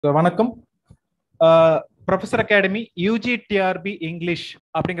வணக்கம். Professor academy UG TRB English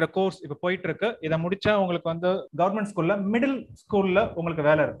அப்படிங்கிற course இப்போ போயிட்டு இருக்கு. இதை முடிச்சா உங்களுக்கு வந்து கவர்மெண்ட் ஸ்கூல்ல மிடில் ஸ்கூல்ல உங்களுக்கு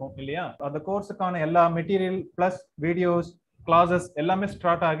வேலை இருக்கும் இல்லையா? அந்த கோர்ஸுக்கான எல்லா மெட்டீரியல் பிளஸ் வீடியோஸ் கிளாஸஸ் எல்லாமே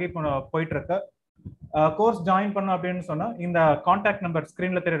ஸ்டார்ட் ஆகி இப்போ போயிட்டு இருக்கு. கோர்ஸ் ஜாயின் பண்ணோம் அப்படின்னு சொன்னா இந்த கான்டாக்ட் நம்பர்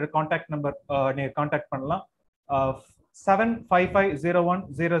ஸ்கிரீன்ல தெரியுற கான்டாக்ட் நம்பர் நீங்க கான்டாக்ட் பண்ணலாம்.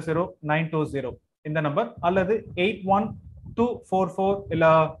 7550100920 இந்த நம்பர் அல்லது 8124 இல்ல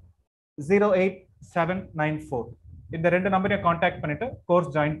 08794 இந்த ரெண்டு நம்பரையும் கான்டாக்ட் பண்ணிட்டு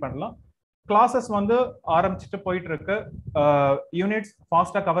கோர்ஸ் ஜாயின் பண்ணலாம். கிளாஸஸ் வந்து ஆரம்பிச்சுட்டு போயிட்டு இருக்கு. யூனிட்ஸ்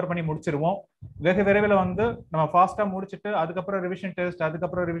ஃபாஸ்டா கவர் பண்ணி முடிச்சிருவோம். வெகு விரைவில் வந்து நம்ம ஃபாஸ்டா முடிச்சுட்டு அதுக்கப்புறம் ரிவிஷன் டெஸ்ட்,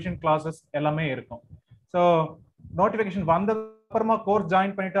 அதுக்கப்புறம் ரிவிஷன் கிளாஸஸ் எல்லாமே இருக்கும். ஸோ நோட்டிபிகேஷன் வந்த அப்புறமா கோர்ஸ்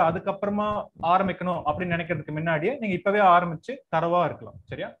ஜாயின் பண்ணிட்டு அதுக்கப்புறமா ஆரம்பிக்கணும் அப்படின்னு நினைக்கிறதுக்கு முன்னாடியே நீங்க இப்பவே ஆரம்பிச்சு தரவா இருக்கலாம்.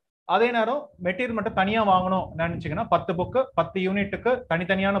 சரியா? அதே நேரம் மெட்டீரியல் மட்டும் தனியா வாங்கணும் நினைச்சீங்கன்னா 10 புக்கு 10 யூனிட்டுக்கு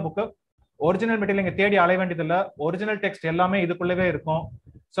தனித்தனியான புக்கு. ஒரிஜினல் மெட்டீரியல் நீங்க தேடி அலைய வேண்டியது இல்லை. ஒரிஜினல் டெக்ஸ்ட் எல்லாமே இதுக்குள்ளவே இருக்கும்.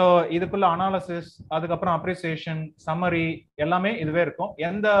 ஸோ இதுக்குள்ள அனாலிசிஸ், அதுக்கப்புறம் அப்ரிசியேஷன், சம்மரி எல்லாமே இதுவே இருக்கும்.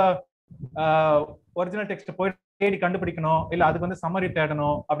 எந்த ஒரிஜினல் டெக்ஸ்ட் போய் தேடி கண்டுபிடிக்கணும் இல்ல அதுக்கு வந்து சம்மரி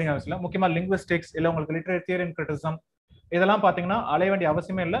தேடணும் அப்படிங்கிற அவசியம். முக்கியமா லிங்குவிஸ்டிக்ஸ் இல்ல உங்களுக்கு லிட்டரரி தியரி அண்ட் கிரிட்டிசிசம் இதெல்லாம் பாத்தீங்கன்னா அலைய வேண்டிய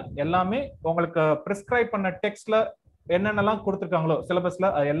அவசியமே இல்லை. எல்லாமே உங்களுக்கு பிரிஸ்கிரைப் பண்ண டெக்ஸ்ட்ல என்னென்னலாம் கொடுத்துருக்காங்களோ சிலபஸ்ல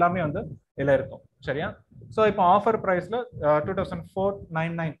அது எல்லாமே வந்து இதுல இருக்கும். சரியா? ஸோ இப்போ ஆஃபர் பிரைஸ்ல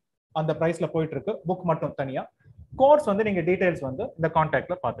 2499 அந்த பிரைஸ்ல போயிட்டு இருக்கு. புக் மட்டும் தனியா. கோர்ஸ் வந்து நீங்க டீடைல்ஸ் வந்து இந்த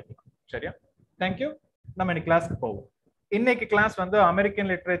கான்டாக்ட்ல பாத்துக்கலாம். சரியா? தேங்க்யூ. நம்ம இன்னைக்கு கிளாஸ்க்கு போவோம். இன்னைக்கு கிளாஸ் வந்து அமெரிக்கன்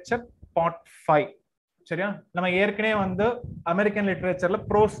லிட்ரேச்சர் பார்ட் 5. சரியா? நம்ம ஏற்கனவே வந்து அமெரிக்கன் லிட்ரேச்சர்ல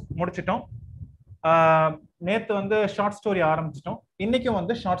ப்ரோஸ் முடிச்சிட்டோம். நேத்து வந்து ஷார்ட் ஸ்டோரி ஆரம்பிச்சிட்டோம். இன்னைக்கும்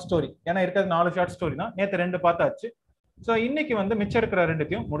வந்து ஷார்ட் ஸ்டோரி, ஏன்னா இருக்கிறது 4 ஷார்ட் ஸ்டோரி தான். நேத்து 2 பார்த்தாச்சு. ஸோ இன்னைக்கு வந்து மிச்சம் இருக்கிற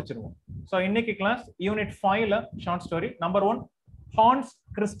 2த்தையும் முடிச்சிருவோம். ஸோ இன்னைக்கு class unit 5ல short story number 1 Hans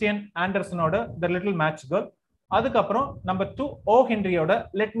Christian ஆண்டர்சனோட the little match girl. அதுக்கப்புறம் number 2 O ஹென்ரியோட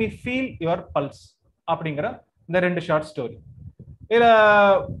let me feel your pulse அப்படிங்கிற இந்த 2 ஷார்ட் ஸ்டோரி. இதுல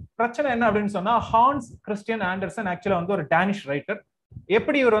பிரச்சனை என்ன அப்படின்னு சொன்னா, ஹான்ஸ் கிறிஸ்டியன் ஆண்டர்சன் ஆக்சுவலா வந்து ஒரு டேனிஷ் ரைட்டர்.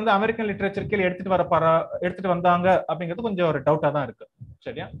 எப்படி இவர் வந்து அமெரிக்கன் லிட்ரேச்சர் கீழே எடுத்துட்டு வந்தாங்க அப்படிங்கிறது கொஞ்சம் ஒரு டவுட்டா தான் இருக்கு.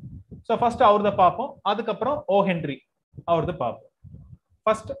 சரியா? ஸோ ஃபர்ஸ்ட் அவர்தான் பார்ப்போம். அதுக்கப்புறம் ஓ ஹென்ரி அவரது பார்ப்போம்.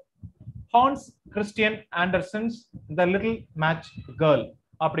 First Hans Christian ஆண்டர்சன்ஸ் the little match girl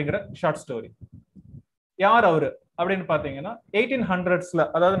அப்படிங்கிற ஷார்ட் ஸ்டோரி. யார் அவரு அப்படின்னு பாத்தீங்கன்னா 1800ஸ்ல,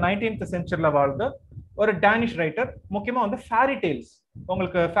 அதாவது 19th செஞ்சுரியில வாழ்ந்த ஒரு டேனிஷ் ரைட்டர். முக்கியமா வந்து ஃபேரி டெய்ல்ஸ்,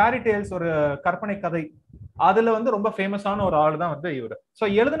 உங்களுக்கு ஃபேரி டெய்ல்ஸ் ஒரு கற்பனை கதை, அதுல வந்து ரொம்ப ஃபேமஸான ஒரு ஆள் தான் வந்து இவரு. ஸோ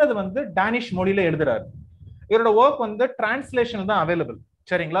எழுதுனது வந்து டேனிஷ் மொழியில எழுதுறாரு. இவரோட ஒர்க் வந்து டிரான்ஸ்லேஷன் தான் அவைலபிள்.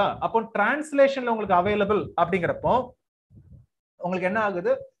 சரிங்களா? அப்போ டிரான்ஸ்லேஷன்ல உங்களுக்கு அவைலபிள் அப்படிங்கிறப்போ உங்களுக்கு என்ன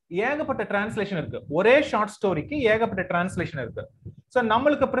ஆகுது, ஏகப்பட்ட டிரான்ஸ்லேஷன் இருக்கு. ஒரே ஷார்ட் ஸ்டோரிக்கு ஏகப்பட்ட டிரான்ஸ்லேஷன் இருக்கு. ஸோ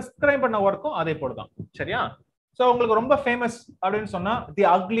நம்மளுக்கு பிரிஸ்கிரைப் பண்ண ஒர்க்கும் அதே போலதான். சரியா? ஸோ உங்களுக்கு ரொம்ப ஃபேமஸ் அப்படின்னு சொன்னா தி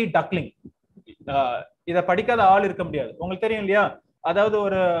அக்லி டக்லிங். இதை படிக்காத ஆள் இருக்க முடியாது. உங்களுக்கு தெரியும் இல்லையா? அதாவது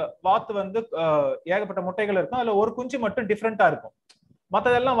ஒரு வாத்து வந்து ஏகப்பட்ட முட்டைகள் இருக்கும். அதுல ஒரு குஞ்சு மட்டும் டிஃப்ரெண்டா இருக்கும்.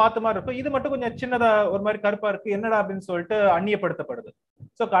 மற்றதெல்லாம் வாத்து மாதிரி இருக்கும். இது மட்டும் கொஞ்சம் சின்னதா ஒரு மாதிரி கருப்பா இருக்கு. என்னடா அப்படின்னு சொல்லிட்டு அந்நியப்படுத்தப்படுது.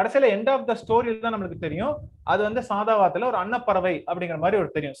 ஸோ கடைசியில எண்ட் ஆஃப் த ஸ்டோரி தான் நம்மளுக்கு தெரியும் அது வந்து சாதா வாத்துல ஒரு அன்னப்பறவை அப்படிங்கிற மாதிரி ஒரு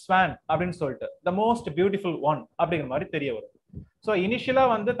தெரியும், ஸ்வான் அப்படின்னு சொல்லிட்டு, த மோஸ்ட் பியூட்டிஃபுல் ஒன் அப்படிங்கிற மாதிரி தெரிய வரும். ஸோ இனிஷியலா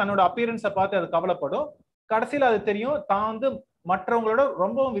வந்து தன்னோட அப்பியரன்ஸை பார்த்து அது கவலைப்படும். கடைசியில அது தெரியும் தான் வந்து மற்றவங்களோட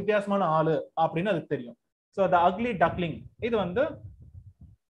ரொம்பவும் வித்தியாசமான ஆளு அப்படின்னு அது தெரியும். ஸோ த அக்லி டக்லிங் இது வந்து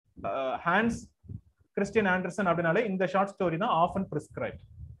ஹான்ஸ் கிறிஸ்டியன் ஆண்டர்சன் அப்படின்னாலே இந்த ஷார்ட் ஸ்டோரி தான் ஆஃபன் பிரிஸ்கிரைப்.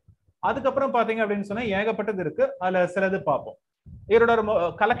 அதுக்கப்புறம் பாத்தீங்க அப்படின்னு சொன்னா ஏகப்பட்டது இருக்கு. அதுல சிலது பார்ப்போம். இவரோட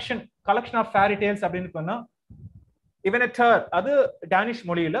கலெக்ஷன் ஆஃப் ஃபேரி டேல்ஸ் அப்படின்னு சொன்னா இவனெட்டர், அது டேனிஷ்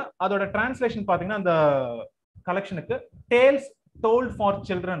மொழியில. அதோட டிரான்ஸ்லேஷன் பாத்தீங்கன்னா அந்த கலெக்ஷனுக்கு டேல்ஸ் டோல்ட் ஃபார்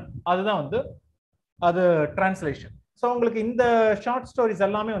சில்ட்ரன், அதுதான் வந்து அது டிரான்ஸ்லேஷன். ஸோ உங்களுக்கு இந்த ஷார்ட் ஸ்டோரிஸ்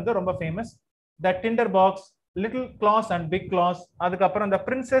எல்லாமே வந்து ரொம்ப famous. The Tinder box, little class and big class, அதுக்கப்புறம் the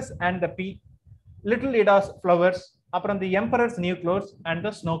princess and the B, little இடாஸ் flowers, அப்புறம் தி emperors new clothes and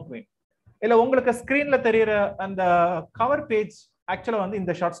the snow queen. இல்ல உங்களுக்கு ஸ்கிரீன்ல தெரியுற அந்த கவர் பேஜ் ஆக்சுவலா வந்து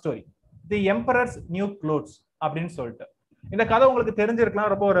இந்த ஷார்ட் ஸ்டோரி தி எம்பரர்ஸ் நியூ க்ளோத்ஸ் அப்படின்னு சொல்லிட்டு. இந்த கதை உங்களுக்கு தெரிஞ்சிருக்கலாம்.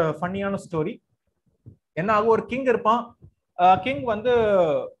 ரொம்ப ஒரு ஃபன்னியான ஸ்டோரி. என்ன ஆகும், ஒரு கிங் இருப்பான். கிங் வந்து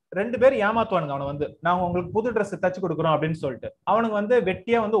 2 பேர் ஏமாத்துவானுங்க அவனை வந்து, நாங்க உங்களுக்கு புது ட்ரெஸ் தச்சு கொடுக்குறோம் அப்படின்னு சொல்லிட்டு. அவனுக்கு வந்து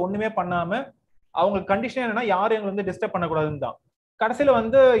வெட்டியா வந்து ஒண்ணுமே பண்ணாம அவங்களுக்கு கண்டிஷன் என்னன்னா யாரும் எங்களை வந்து டிஸ்டர்ப் பண்ணக்கூடாதுன்னு தான். கடைசியில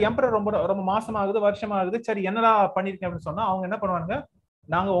வந்து எம்பரர் ரொம்ப ரொம்ப மாசம் ஆகுது, வருஷம் ஆகுது. சரி என்னடா பண்ணிருக்கேன் அப்படின்னு சொன்னா அவங்க என்ன பண்ணுவாங்க,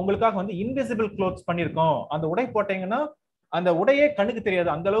 நாங்க உங்களுக்காக வந்து இன்விசிபிள் க்ளோத்ஸ் பண்ணிருக்கோம், அந்த உடை போட்டீங்கன்னா அந்த உடையே கண்ணுக்கு தெரியாது,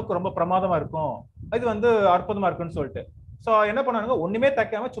 அந்த அளவுக்கு ரொம்ப பிரமாதமா இருக்கும், இது வந்து அற்புதமா இருக்குன்னு சொல்லிட்டு. ஸோ என்ன பண்ணுவாங்க, ஒண்ணுமே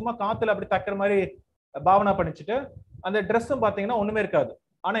தைக்காம சும்மா காத்துல அப்படி தைக்கிற மாதிரி பாவனா பண்ணிச்சுட்டு அந்த ட்ரெஸ்ஸும் பாத்தீங்கன்னா ஒண்ணுமே இருக்காது.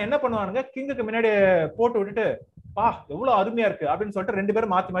 ஆனா என்ன பண்ணுவானுங்க, கிங்குக்கு முன்னாடி போட்டு விட்டுட்டு பா எவ்வளவு அருமையா இருக்கு அப்படின்னு சொல்லிட்டு ரெண்டு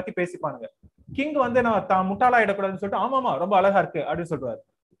பேரும் மாத்தி மாத்தி பேசிப்பானுங்க. கிங் வந்து நான் தான் முட்டாளாயிடக்கூடாதுன்னு சொல்லிட்டு ஆமாமா ரொம்ப அழகா இருக்கு அப்படின்னு சொல்லுவாரு.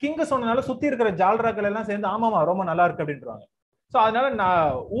 கிங் சொன்னனால சுத்தி இருக்கிற ஜால்ராக்கள் எல்லாம் சேர்ந்து ஆமாமா ரொம்ப நல்லா இருக்கு அப்படின்றாங்க. சோ அதனால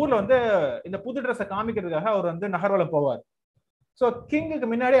நான் ஊர்ல வந்து இந்த புது ட்ரெஸ்ஸை காமிக்கிறதுக்காக அவர் வந்து நகர்வலம் போவார். சோ கிங்குக்கு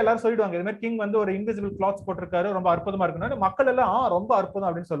முன்னாடி எல்லாரும் சொல்லிடுவாங்க இது மாதிரி கிங் வந்து ஒரு இன்விசிபிள் கிளாத்ஸ் போட்டிருக்காரு, ரொம்ப அற்புதமா இருக்குன்னு. மக்கள் எல்லாம் ரொம்ப அற்புதம்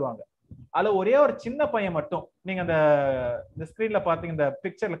அப்படின்னு சொல்லுவாங்க. அதுல ஒரே ஒரு சின்ன பையன் மட்டும், நீங்க அந்த ஸ்கிரீன்ல பாத்தீங்க, இந்த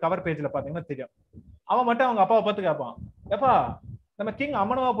பிக்சர்ல கவர் பேஜ்ல பாத்தீங்கன்னா தெரியும், அவன் மட்டும் அவங்க அப்பாவை பார்த்து கேட்பான், எப்பா நம்ம கிங்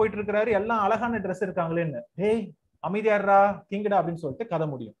அமனவா போயிட்டு இருக்கிறாரு, எல்லாம் அழகான ட்ரெஸ் இருக்காங்களேன்னு. ஏய் அமைதியாடுறா கிங்கடா அப்படின்னு சொல்லிட்டு கதை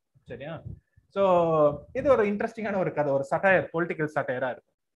முடியும். சரியா? சோ இது ஒரு இன்ட்ரெஸ்டிங்கான ஒரு கதை, ஒரு சட்டையர், பொலிட்டிக்கல் சட்டையரா இருக்கு.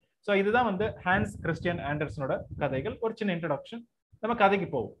 சோ இதுதான் வந்து ஹான்ஸ் கிறிஸ்டியன் ஆண்டர்சனோட கதைகள். ஒரு சின்ன இன்ட்ரோடக்ஷன், நம்ம கதைக்கு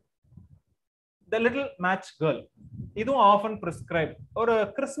போவோம். த லிட்டில் மேட்ச் கேர்ள், இதுவும் ஆஃபன் பிரிஸ்கிரைப் ஒரு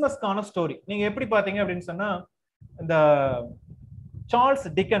கிறிஸ்மஸ்க்கான ஸ்டோரி. நீங்க எப்படி பாத்தீங்க அப்படின்னு சொன்னா, இந்த சார்ல்ஸ்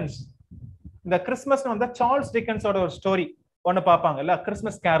டிக்கன்ஸ், இந்த கிறிஸ்மஸ் வந்து சார்ல்ஸ் டிக்கன்ஸோட ஒரு ஸ்டோரி ஒன்னு பார்ப்பாங்கல்ல,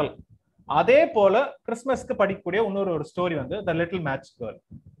 கிறிஸ்மஸ் கேரல். அதே போல கிறிஸ்மஸ்க்கு படிக்கக்கூடிய இன்னொரு ஒரு ஸ்டோரி வந்து the little match girl.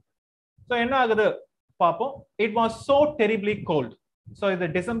 So என்ன ஆகுது பார்ப்போம். It was so terribly gold. So இது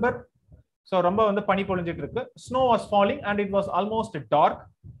டிசம்பர். ஸோ ரொம்ப வந்து பனி பொழிஞ்சிட்டு இருக்கு. Snow was falling and it was almost dark.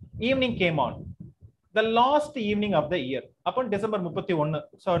 Evening game on, the last evening of the year. அப்போ டிசம்பர் 31.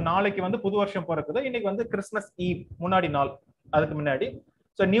 ஸோ நாளைக்கு வந்து புது வருஷம் பிறக்குது. இன்னைக்கு வந்து கிறிஸ்மஸ் ஈவ், முன்னாடி நாள், அதுக்கு முன்னாடி.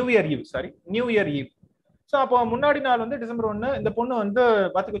 So new year eve, sorry new year eve. So அப்போ முன்னாடி நாள் வந்து டிசம்பர் 1, இந்த பொண்ணு வந்து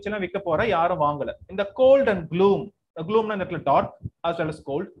பத்து குச்சிலாம் விற்க போற, யாரும் வாங்கல. இந்த கோல்ட் அண்ட் க்ளூம், க்ளூம்னா இந்த இடத்துல dark as well as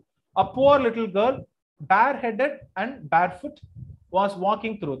cold, a poor little girl bareheaded and barefoot was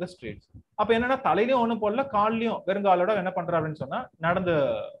walking through the streets. அப்ப என்னன்னா தலையிலயும் ஒண்ணும் போடல, கால்லயும் வெறுங்காலோட என்ன பண்றா அப்படின்னு சொன்னா நடந்து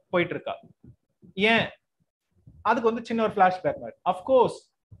போயிட்டு இருக்கா. ஏன்? அதுக்கு வந்து சின்ன ஒரு flashback மாதிரி. Of course,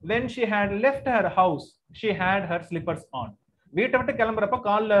 when she had left her house, she had her slippers on. வீட்டை விட்டு கிளம்புறப்ப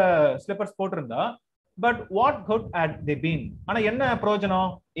கால்ல ஸ்லிப்பர்ஸ் போட்டிருந்தா. But what good had they been? ஆனா என்ன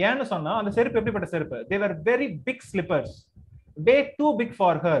பிரயோஜனம்? ஏன்னு சொன்னா அந்த செருப்பு எப்படிப்பட்ட செருப்பு? They were very big slippers, way too big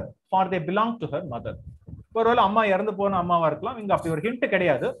for her, for they belonged to her mother. ஒருவேளை அம்மா இறந்து போன அம்மாவா இருக்கலாம். இங்க அப்படி ஒரு ஹிண்ட்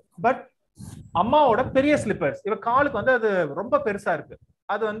கிடையாது. பட் அம்மாவோட பெரிய ஸ்லிப்பர்ஸ், இவ காலுக்கு வந்து அது ரொம்ப பெருசா இருக்கு.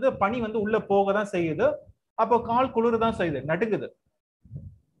 அது வந்து பனி வந்து உள்ள போக தான் செய்யுது. அப்போ கால் குளிர் தான் செய்யுது, நடுங்குது.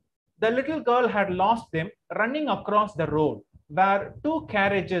 The little girl had lost them running across the road where two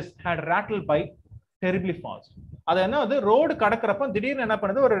carriages had rattled by terribly fast. அது என்ன, அது ரோடு கடக்கிறப்ப திடீர்னு என்ன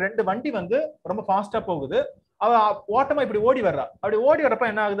பண்ணுது, ஒரு ரெண்டு வண்டி வந்து ரொம்ப ஃபாஸ்டா போகுது. அவ ஓட்டமா இப்படி ஓடி வர்றா. அப்படி ஓடி வரப்ப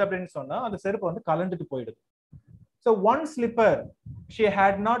என்ன ஆகுது அப்படின்னு சொன்னா அந்த செருப்பு வந்து கலந்துட்டு போயிடுது. So one slipper she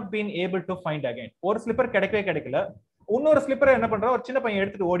had not been able to find again. ஒரு ஸ்லிப்பர் கிடைக்கவே கிடைக்கல. இன்னொரு ஸ்லிப்பரை என்ன பண்றா, ஒரு சின்ன பையன்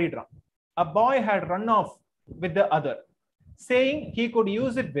எடுத்துட்டு ஓடிடுறான். A boy had run off with the other, saying he could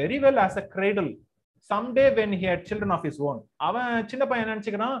use it very well as a cradle someday when he had children of his own. அவன் சின்ன பையன்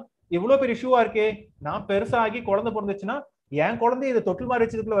நினைச்சுக்கிறான், இவ்வளவு பெரிய ஷூவா இருக்கே, நான் பெருசாகி குழந்தை பிறந்துச்சுன்னா என் குழந்தைய இதை தொட்டில் மாதிரி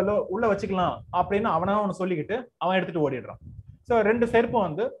வச்சதுக்குள்ள உள்ள வச்சுக்கலாம் அப்படின்னு அவனா ஒன்னு சொல்லிக்கிட்டு அவன் எடுத்துட்டு ஓடிடுறான். ஸோ ரெண்டு செருப்பும்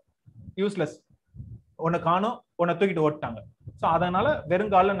வந்து யூஸ்லெஸ். ஒன்னு காணும், ஒன்னை தூக்கிட்டு ஓட்டாங்க. ஸோ அதனால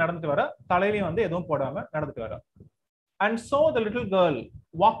வெறுங்கால நடந்துட்டு வர, தலையிலையும் வந்து எதுவும் போடாம நடந்துட்டு வர. And so the little girl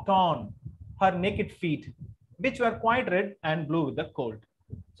walked on her naked feet, which were quite red and blue with the cold.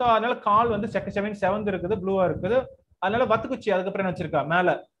 So அதனால கால் வந்து செவன் செவந்து இருக்குது, ப்ளூவா இருக்குது. அதனால வத்துக்குச்சி அதுக்கப்புறம் என்ன வச்சிருக்கா மேல.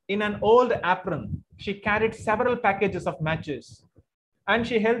 In an old apron, she carried several packages of matches, and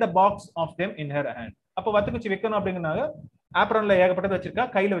she held a box of them in her hand. அப்போ வத்துக்குச்சி வைக்கணும் அப்படிங்கனால ஆப்ரன்ல ஏகப்பட்டது வச்சிருக்கா,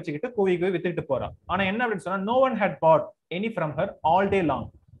 கையில வச்சுக்கிட்டு கூவி வித்துட்டு போறா. ஆனா என்ன அப்படின்னு சொன்னா, no one had bought any from her all day long.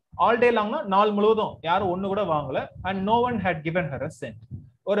 All day longனா நாள் முழுவதும் யாரும் ஒண்ணு கூட வாங்கல. And no one had given her a cent.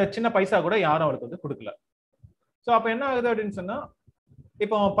 ஒரு சின்ன பைசா கூட யாரும் அவளுக்கு வந்து கொடுக்கல. சோ அப்ப என்ன ஆகுது அப்படின்னு சொன்னா,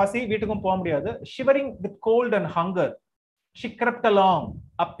 இப்போ பசி, வீட்டுக்கும் போக முடியாது. Shivering with cold and hunger, she crept along,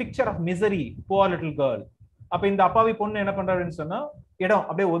 a picture of misery, poor little girl. அப்ப இந்த அப்பாவி பொண்ணு என்ன பண்றாருன்னு சொன்னா, இடம்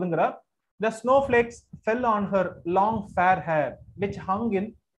அப்படியே ஒதுங்குறா. The snowflakes fell on her long fair hair, which hung in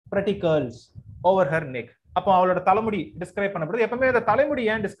pretty curls over her neck. அப்போ அவளோட தலைமுடி டிஸ்கிரைப் பண்ணப்படுது. எப்பவுமே இந்த தலைமுடி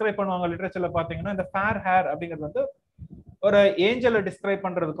ஏன் டிஸ்கிரைப் பண்ணுவாங்க லிட்டரேச்சர்ல பாத்தீங்கன்னா, இந்த ஃபேர் ஹேர் அப்படிங்கிறது வந்து ஒரு ஏஞ்சலை டிஸ்கிரைப்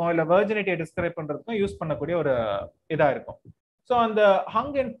பண்றதுக்கும் இல்ல வெர்ஜினிட்டியை டிஸ்கிரைப் பண்றதுக்கும் யூஸ் பண்ணக்கூடிய ஒரு இதா இருக்கும். ஸோ அந்த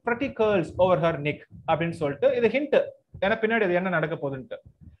ஹங் இன் pretty curls over her neck அப்படின்னு சொல்லிட்டு இது ஹிண்ட், ஏன்னா பின்னாடி அது என்ன நடக்க போகுதுன்ட்டு.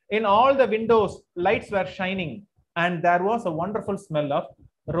 In all the windows lights were shining and there was a wonderful smell of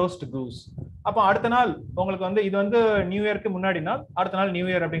roast goose. அப்போ அடுத்த நாள் உங்களுக்கு வந்து இது வந்து நியூ இயருக்கு முன்னாடி நாள், அடுத்த நாள் நியூ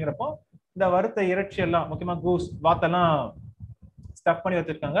இயர் அப்படிங்கிறப்போ இந்த வறுத்த இறைச்சி எல்லாம், முக்கியமா கூஸ் வாத்தெல்லாம் ஸ்டஃப் பண்ணி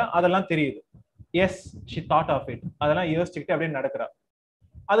வச்சிருக்காங்க, அதெல்லாம் தெரியுது. S, she thought of it, அதெல்லாம் யோசிச்சுக்கிட்டு அப்படியே நடக்கிறா.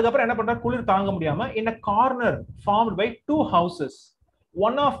 அதுக்கப்புறம் என்ன பண்றா, குளிர் தாங்க முடியாம in a corner formed by two houses,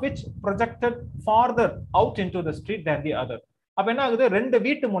 one of which projected farther out into the street than the other. அப்ப என்ன ஆகுது, ரெண்டு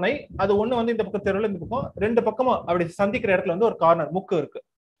வீட்டு முனை, அது ஒண்ணு வந்து இந்த பக்கம் தெருவில், இந்த பக்கம் ரெண்டு பக்கமும் அப்படி சந்திக்கிற இடத்துல வந்து ஒரு கார்னர் முக்கு இருக்கு.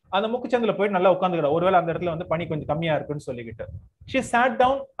 அந்த முக்கு சந்தில போய் நல்லா உட்காந்துக்கிறா, ஒருவேளை அந்த இடத்துல வந்து பனி கொஞ்சம் கம்மியா இருக்குன்னு சொல்லிக்கிட்டு. She sat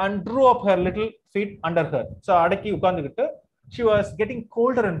down and drew up her little feet under her. So அடக்கி உட்கார்ந்துகிட்டு she was getting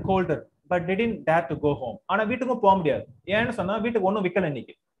colder and colder but didn't dare to go home. ஆனா வீட்டுக்கும் போக முடியாது. ஏன்னு சொன்னா வீட்டுக்கு ஒண்ணும் விக்கல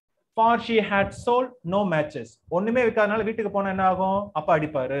இன்னைக்கு. For she had sold no matches. ஒண்ணுமே விக்காதனால வீட்டுக்கு போனா என்ன ஆகும், அப்பா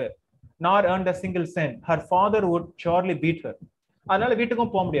அடிப்பாரு. Nor earned a single cent. Her father would surely beat her. அதனால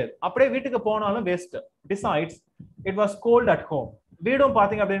வீட்டுக்கும் போக முடியாது. அப்படியே வீட்டுக்கு போனாலும் waste. Besides, it was cold at home. வீடும்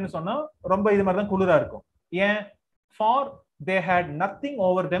பாத்தீங்க அப்படின்னு சொன்னா ரொம்ப இது மாதிரி தான் குளிரா இருக்கும். ஏன்? For they had nothing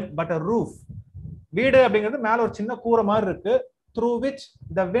over them but a roof. வீடு அப்படிங்கிறது மேல ஒரு சின்ன கூரை மாதிரி இருக்கு, through which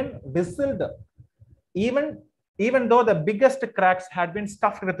the wind whistled, even though the biggest cracks had been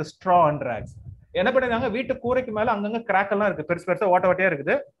stuffed with straw and rags. என்ன பண்ணிருக்காங்க, வீட்டு கூரைக்கு மேல அங்கங்க கிராக் எல்லாம் இருக்கு, பெருசு பெருசா ஓட்ட ஓட்டையா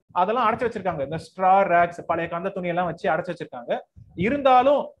இருக்குது, அதெல்லாம் அடைச்சு வச்சிருக்காங்க. இந்த ஸ்ட்ரா, ராக்ஸ், பழைய கந்த துணி எல்லாம் வச்சு அடைச்சு வச்சிருக்காங்க.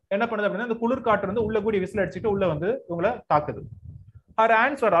 இருந்தாலும் என்ன பண்ணுது அப்படின்னா, இந்த குளிர் காற்று வந்து உள்ள கூடி விசில் அடிச்சுட்டு உள்ள வந்து இவங்களை தாக்குது. Her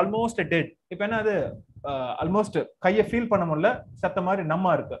hands were almost dead. இப்ப என்ன, அது ஆல்மோஸ்ட் கையை ஃபீல் பண்ண முடியல, சத்த மாதிரி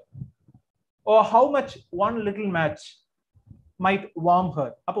நம்மா இருக்கு. Oh, how much one little match might warm her.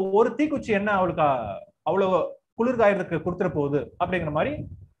 அப்போ ஒரு தீக்குச்சி என்ன அவளுக்கு அவ்வளவு குளிர் காயறதுக்கு கொடுத்துற போகுது அப்படிங்கிற மாதிரி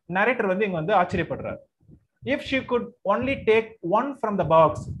நரேட்டர் வந்து இங்க வந்து ஆச்சரியப்படுறாரு. If she could only take one from the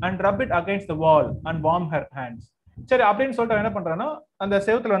box and rub it against the wall and warm her hands. சரி அப்படின்னு சொல்லிட்டு என்ன பண்றான்னா, அந்த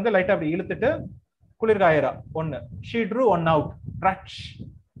செவுத்துல வந்து லைட்டா அப்படி இழுத்துட்டு குளிர் காயறா ஒண்ணு. She drew one out. Ratch.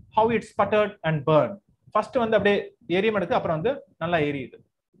 How it sputtered and burned. First வந்து அப்படியே எரியும் எடுத்து, அப்புறம் வந்து நல்லா எரியுது.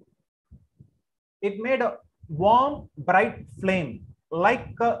 It made a warm bright flame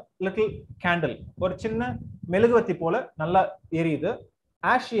like a little candle. ஒரு சின்ன மெழுகுவத்தி போல நல்லா எரியுது.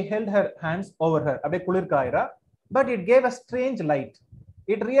 As she held her hands over her, அப்படியே குளிர் காயறா. But it gave a strange light.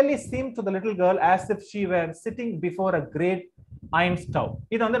 It really seemed to the little girl as if she were sitting before a great iron stove.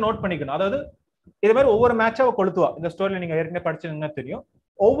 இது வந்து நோட் பண்ணிக்கணும். அதாவது இது மாதிரி ஒவ்வொரு மேட்சாவை கொளுத்துவா. இந்த ஸ்டோரியில நீங்க ஏற்கனவே படிச்சிருந்தீங்கன்னா தெரியும்.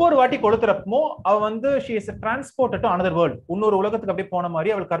 ஒவ்வொரு வாட்டி கொளுத்துறப்போ அவ வந்து she is transported to another world. இன்னொரு உலகத்துக்கு அப்படியே போன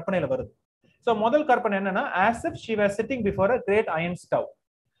மாதிரி அவள் கற்பனையில வருது. சோ முதல் கற்பனை என்னன்னா, as if she was sitting before a great iron stove.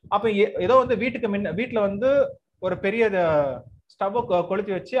 அப்ப ஏதோ வந்து வீட்டுல வந்து ஒரு பெரிய ஸ்டவ்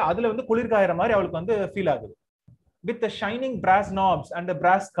கொளுத்தி வச்சு அதுல வந்து குளிர் காயற மாதிரி அவளுக்கு வந்து ஃபீல் ஆகுது. With the shining brass knobs and the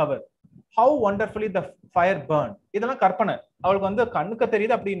brass cover. How wonderfully the fire burned. இதெல்லாம் கற்பனை, அவளுக்கு வந்து கண்ணுக்கு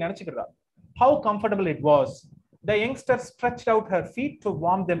தெரியுது அப்படி நினைச்சுக்கிறா. How comfortable it was. The youngster stretched out her feet to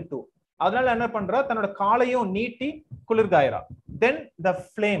warm them too. அதனால என்ன பண்றா, தன்னோட காலையும் நீட்டி குளிர் காயறா. Then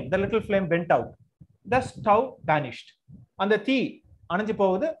the little flame went out. The stove vanished. அந்த தீ அணைஞ்சு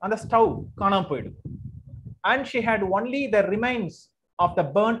போகுது, அந்த ஸ்டவ் காணாம போயிடுது. And she had only the remains of the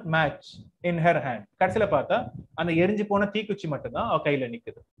burnt match in her hand. கடைசில பார்த்தா அந்த எரிஞ்சு போன தீக்குச்சி மட்டும் தான் அவ கையில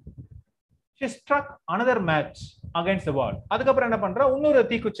நிக்குது. She struck another match against the wall. அதுக்கப்புறம் என்ன பண்றா, இன்னொரு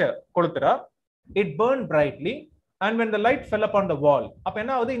தீக்குச்சை கொளுத்துறா. It burned brightly and when the light fell upon the wall. அப்ப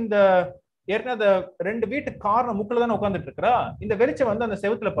என்ன ஆகுது, இந்த ஏற்கனவே ரெண்டு வீட்டு காரணம் முக்குல தானே உட்கார்ந்துட்டு இருக்கா, இந்த வெளிச்சம் வந்து அந்த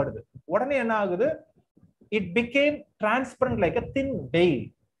செவுத்துல படுது. உடனே என்ன ஆகுது, it became transparent like a thin veil.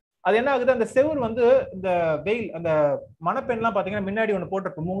 அது என்ன ஆகுது, அந்த செவுர் வந்து இந்த வெயில், அந்த மணப்பெண்லாம் பாத்தீங்கன்னா முன்னாடி ஒண்ணு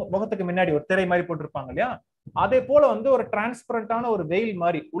போட்டிருக்கும், முகத்துக்கு முன்னாடி ஒரு திரை மாதிரி போட்டிருப்பாங்க இல்லையா, அதே போல வந்து ஒரு டிரான்ஸ்பரண்டான ஒரு வெயில்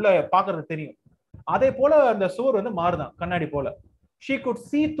மாதிரி உள்ள பாக்குறது தெரியும். அதே போல அந்த சுவர் வந்து மாறுதான் கண்ணாடி போல. She could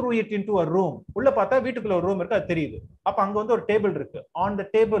see through it into a room. உள்ள பார்த்தா வீட்டுக்குள்ள ஒரு ரூம் இருக்கு, அது தெரியுது. அப்ப அங்க வந்து ஒரு டேபிள் இருக்கு. On the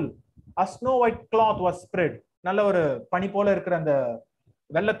table a snow white cloth was spread. நல்ல ஒரு பனி போல இருக்கிற அந்த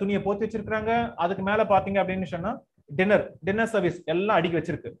வெள்ளை துணியை போத்தி வச்சிருக்காங்க. அதுக்கு மேல பாத்தீங்க அப்படின்னு சொன்னா டின்னர் சர்வீஸ் எல்லாம் அடுக்கி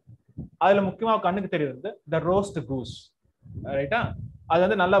வச்சிருக்கு. அதுல முக்கியமா கண்ணுக்கு தெரியுது the roast goose. ரைட்டா, அது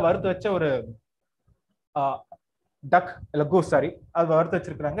வந்து நல்லா வறுத்து வச்ச ஒரு டக் இல்ல கூஸ், சாரி, அது வறுத்து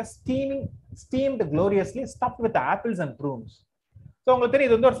வச்சிருக்காங்க. steamed gloriously stuffed with apples and prunes. So உங்களுக்கு தெரியும்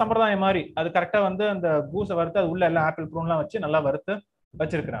இது வந்து ஒரு சம்பிரதாயம் மாதிரி. அது கரெக்டா வந்து அந்த கூஸை வறுத்து அது உள்ள எல்லாம் ஆப்பிள் ப்ரூன்லாம் வச்சு நல்லா வறுத்து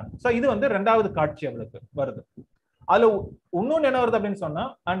வச்சிருக்கிறாங்க. ஸோ இது வந்து ரெண்டாவது காட்சி அவளுக்கு வருது. அதுல இன்னொன்னு என்ன வருது அப்படின்னு சொன்னா,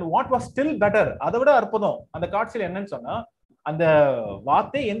 and what was still better, அதை விட அற்புதம் அந்த காட்சியில என்னன்னு சொன்னா, அந்த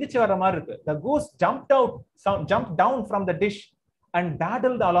வார்த்தை எந்திரிச்சு வர்ற மாதிரி இருக்கு. The goose jumped down from the dish and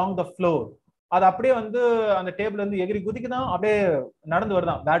battled along the floor. அது அப்படியே வந்து அந்த டேபிள் வந்து எகிரி குதிக்குதான், அப்படியே நடந்து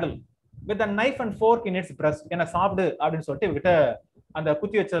வருதான் battle. With a knife and fork in its breast. என்ன சாப்பிடு அப்படின்னு சொல்லிட்டு இவகிட்ட அந்த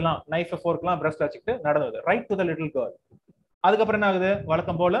குத்தி வச்சதெல்லாம் நைஃப் ஃபோர்க்லாம் பிரஸ்ட்ல வச்சுக்கிட்டு நடந்தது. Right to the little girl. அதுக்கப்புறம் என்ன ஆகுது,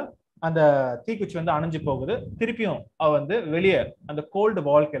 வழக்கம் போல அந்த தீக்குச்சி வந்து அணைஞ்சு போகுது. திருப்பியும் அவ வந்து வெளியே அந்த கோல்டு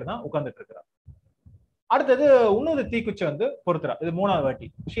வால்கேல தான் உட்கார்ந்துட்டு இருக்கிறா. அடுத்தது இன்னொரு தீக்குச்சி வந்து பொறுத்துறா. இது மூணாவது வாட்டி.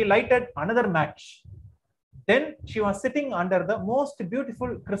 She lighted another match. Then she was sitting under the most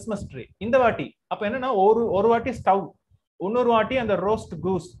beautiful Christmas tree. இந்த வாட்டி அப்ப என்னன்னா, ஒரு வாட்டி ஸ்டவ், இன்னொரு வாட்டி அந்த ரோஸ்ட்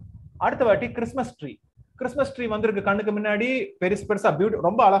கூஸ், அடுத்த வாட்டி கிறிஸ்மஸ் ட்ரீ. கிறிஸ்மஸ் ட்ரீ வந்திருக்கு கண்ணுக்கு முன்னாடி, பெருசு பெருசா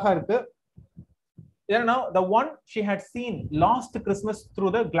ரொம்ப அழகா இருக்கு. ஏன்னா the one she had seen last Christmas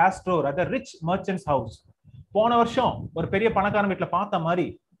through the glass door at the rich merchant's house. போன வருஷம் ஒரு பெரிய பணக்காரன் வீட்டுல பார்த்த மாதிரி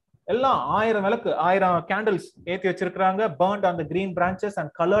எல்லாம் 1000 விளக்கு 1000 கேண்டில்ஸ் ஏத்தி வச்சிருக்காங்க. burned on the green branches and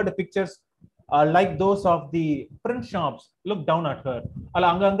colored pictures like those of the print shops look down at her. அல்ல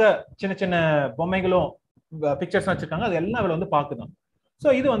அங்கங்க சின்ன சின்ன பொம்மைகளும் பிக்சர்ஸ் வச்சிருக்காங்க. அது எல்லாம் அவளை வந்து பாக்குதான். சோ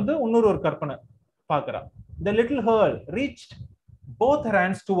இது வந்து இன்னொரு ஒரு கற்பனை பாக்குறா. The little girl reached both her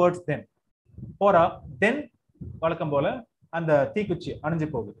hands towards them. போறா, தென் வழக்கம் போல அந்த தீக்குச்சி அணைஞ்சு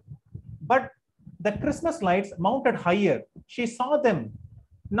போகுது. But the Christmas lights mounted higher. She saw them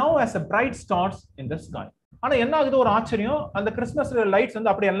now as a bright stars in the sky. ஆனா என்ன ஆகுது, ஒரு ஆச்சரியம், அந்த கிறிஸ்மஸ் லைட்ஸ்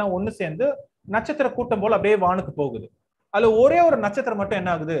வந்து அப்படியே எல்லாம் ஒண்ணு சேர்ந்து நட்சத்திர கூட்டம் போல அப்படியே வானுக்கு போகுது. அதுல ஒரே ஒரு நட்சத்திரம் மட்டும்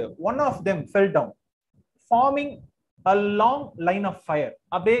என்ன ஆகுது, one of them fell down forming a long line of fire.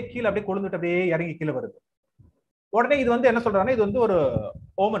 அப்படியே கீழே அப்படியே கொழுந்துட்டு அப்படியே இறங்கி கீழே வருது. உடனே இது வந்து என்ன சொல்றாங்கன்னா, இது வந்து ஒரு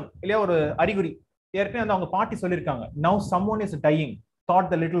ஓமன் இல்லையா, ஒரு அறிகுறி. ஏற்கனவே வந்து அவங்க பாட்டி சொல்லியிருக்காங்க, now someone is dying thought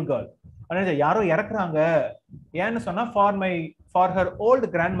the little girl. யாரோ இறக்குறாங்க. ஏன்னு சொன்னா for her old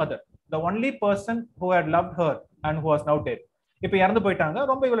grandmother, the only person who had loved her and who was now dead. இப்ப இறந்து போயிட்டாங்க,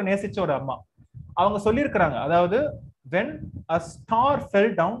 ரொம்ப இவளை நேசிச்ச ஒரு அம்மா. அவங்க சொல்லியிருக்கிறாங்க, அதாவது when a star fell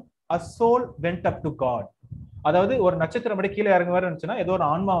down a soul went up to God. அதாவது ஒரு நட்சத்திரம் படி கீழே இறங்க வர இருந்துச்சுன்னா ஏதோ ஒரு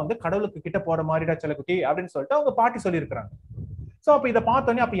ஆன்மா வந்து கடவுளுக்கு கிட்ட போற மாதிரிடா செல்லக்குட்டி அப்படின்னு சொல்லிட்டு அவங்க பாட்டி சொல்லியிருக்கிறாங்க. சோ அப்ப இதை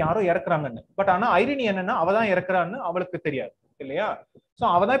பார்த்தோன்னே அப்ப யாரோ இறக்குறாங்கன்னு. பட் ஆனா ஐரினி என்னன்னா, அவதான் இறக்குறான்னு அவளுக்கு தெரியாது இல்லையா. சோ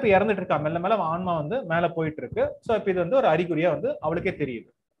அவதான் இப்ப இறந்துட்டு இருக்கா, மெல்ல மேல ஆன்மா வந்து மேல போயிட்டு இருக்கு. சோ இப்ப இது வந்து ஒரு அறிகுறியா வந்து அவளுக்கே தெரியுது.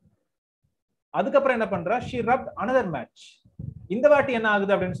 அதுக்கப்புறம் என்ன பண்றா, she rubbed another match. இந்த வாட்டி என்ன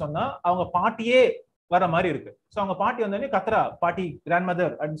ஆகுது அப்படின்னு சொன்னா, அவங்க பாட்டியே வர மாதிரி இருக்கு. சோ அவங்க பாட்டி வந்தோடனே கத்துறா, பாட்டி கிராண்ட்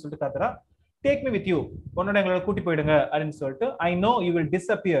மதர் அப்படின்னு சொல்லிட்டு கத்துறா, டேக் மீ வித் யூ, உன்னோட எங்களோட கூட்டி போயிடுங்க அப்படின்னு சொல்லிட்டு, I know you will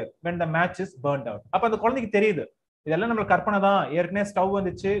disappear when the match is burned out. அப்ப அந்த குழந்தைக்கு தெரியுது இதெல்லாம் நம்மளுக்கு கற்பனை தான். ஏற்கனவே ஸ்டவ்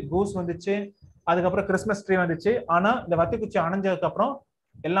வந்துச்சு, கூஸ் வந்துச்சு, அதுக்கப்புறம் கிறிஸ்மஸ் ட்ரீ வந்துச்சு. ஆனா இந்த வத்தி குச்சி அணைஞ்சதுக்கு அப்புறம்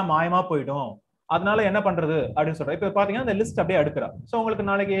எல்லாம் மாயமா போயிடும். அதனால என்ன பண்றது அப்படின்னு சொல்றேன். இப்ப பாத்தீங்கன்னா இந்த லிஸ்ட் அப்படியே எடுக்கிறா. சோ உங்களுக்கு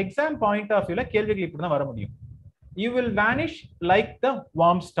நாளைக்கு எக்ஸாம் பாயிண்ட் ஆஃப் வியூல கேள்விகள் இப்படிதான் வர முடியும். You will vanish like the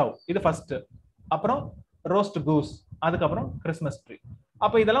warm stove, இது ஃபர்ஸ்ட். அப்புறம் ரோஸ்ட் கூஸ், அதுக்கப்புறம் கிறிஸ்மஸ் ட்ரீ.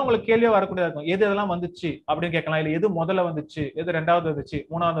 அப்ப இதெல்லாம் உங்களுக்கு கேள்வியா வரக்கூடியதா இருக்கும். எது இதெல்லாம் வந்துச்சு அப்படின்னு கேட்கலாம், இல்ல எது முதல்ல வந்துச்சு, எது ரெண்டாவது வந்துச்சு,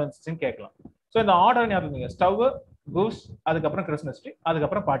 மூணாவது வந்துச்சுன்னு கேட்கலாம். சோ இந்த ஆர்டர் ஞாபகம், ஸ்டவ், கூஸ், அதுக்கப்புறம் கிறிஸ்மஸ் ட்ரீ,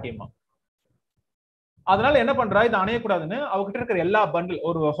 அதுக்கப்புறம் பாட்டியம்மா. அதனால என்ன பண்றா, இது அணையக்கூடாதுன்னு அவகிட்ட இருக்கிற எல்லா பண்டில்,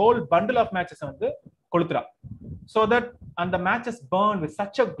 ஒரு ஹோல் பண்டில் ஆஃப் மேட்சஸ் வந்து கொளுத்துறா. சோ தட் அந்த matches burn with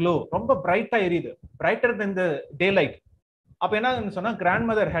such a glow, ரொம்ப பிரைட்டா எரியுது, brighter than the daylight. அப்ப என்ன சொன்னா, grand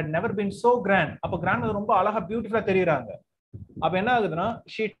mother had never been so grand. அப்ப கிராண்ட் மதர் ரொம்ப அழகா பியூட்டிஃபுல்லா தெரியுறாங்க. அப்ப என்ன ஆகுதுன்னா,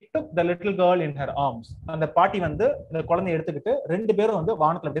 she took the little girl in her arms. அந்த பாட்டி வந்து இந்த குழந்தையை எடுத்துக்கிட்டு ரெண்டு பேரும் வந்து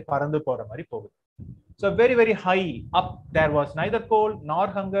வானத்துல அப்படியே பறந்து போற மாதிரி போகுது. So very very high up there was neither cold nor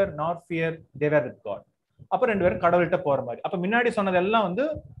hunger nor fear, they were with God. அப்ப ரெண்டு பேரும் கடவுள்கிட்ட போற மாதிரி. அப்ப முன்னாடி சொன்னதெல்லாம் வந்து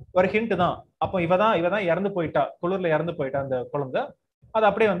ஒரு ஹிண்ட் தான். அப்ப இவதான் இறந்து போயிட்டா, குளிர்ல இறந்து போயிட்டா அந்த குழந்தை. அது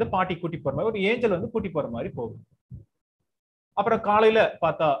அப்படியே வந்து பாட்டி கூட்டி போற மாதிரி, ஒரு ஏஞ்சல் வந்து கூட்டி போற மாதிரி போகுது. அப்புறம் காலையில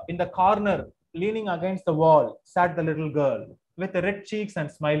பார்த்தா, இந்த corner leaning against the wall sat the little girl with red cheeks and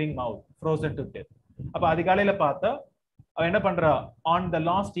smiling mouth, frozen to death. அப்ப அதிகாலையில பார்த்தா அவ என்ன பண்றா, on the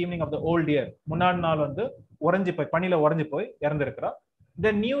last evening of the old year, முன்னாடி நாள் வந்து உறைஞ்சு போய் பனியில உறைஞ்சு போய் இறந்திருக்கிறா.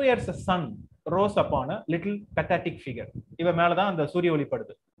 The new year's sun rose upon a little pathetic figure. இவ மேலதான் அந்த சூரிய ஒளி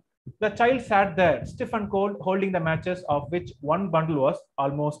படுது. The child sat there stiff and cold, holding the matches of which one bundle was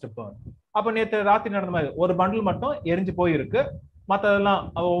almost burned. அப்ப நேத்து ராத்திரி நடந்த மாதிரி ஒரு பண்டில் மட்டும் எரிஞ்சு போய் இருக்கு, மத்ததெல்லாம்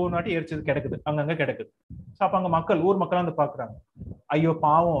ஒவ்வொரு நாட்டி எரிச்சது கிடக்குது, அங்கங்க கிடக்குது. அப்ப அங்க மக்கள், ஊர் மக்கள் வந்து பாக்குறாங்க, ஐயோ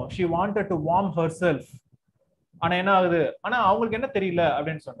பாவம், she wanted to warm herself. ஆனா என்ன ஆகுது, ஆனா அவங்களுக்கு என்ன தெரியல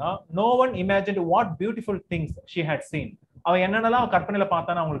அப்படின்னு சொன்னா, no one imagined what beautiful things she had seen. அவ என்னென்னலாம் கற்பனையில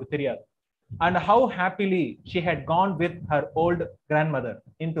பார்த்தான்னு அவங்களுக்கு தெரியாது. And how happily she had gone with her old grandmother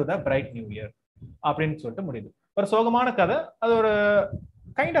into the bright new year அப்படின்னு சொல்லிட்டு முடியுது. ஒரு சோகமான கதை, அது ஒரு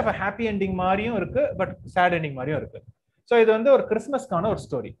கைண்ட் ஆஃப் ஹாப்பி எண்டிங் மாதிரியும் இருக்கு, பட் சேட் எண்டிங் மாதிரியும் இருக்கு. ஸோ இது வந்து ஒரு கிறிஸ்மஸ்க்கான ஒரு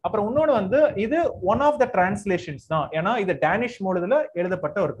ஸ்டோரி. அப்புறம் இன்னொன்று வந்து இது ஒன் ஆஃப் த டிரான்ஸ்லேஷன்ஸ் தான், ஏன்னா இது டேனிஷ் மொழியில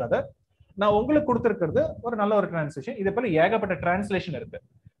எழுதப்பட்ட ஒரு கதை. நான் உங்களுக்கு கொடுத்துருக்கிறது ஒரு நல்ல ஒரு டிரான்ஸ்லேஷன். இது போல ஏகப்பட்ட டிரான்ஸ்லேஷன் இருக்கு.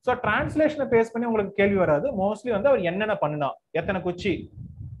 ஸோ டிரான்ஸ்லேஷனை பேஸ் பண்ணி உங்களுக்கு கேள்வி வராது. மோஸ்ட்லி வந்து அவர் என்னென்ன பண்ணா, எத்தனை குச்சி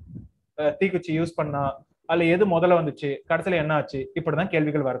தீக்குச்சி யூஸ் பண்ணா, அல்ல எது முதல்ல வந்துச்சு, கடைசியில என்ன ஆச்சு, இப்படிதான்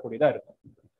கேள்விகள் வரக்கூடியதா இருக்கும்.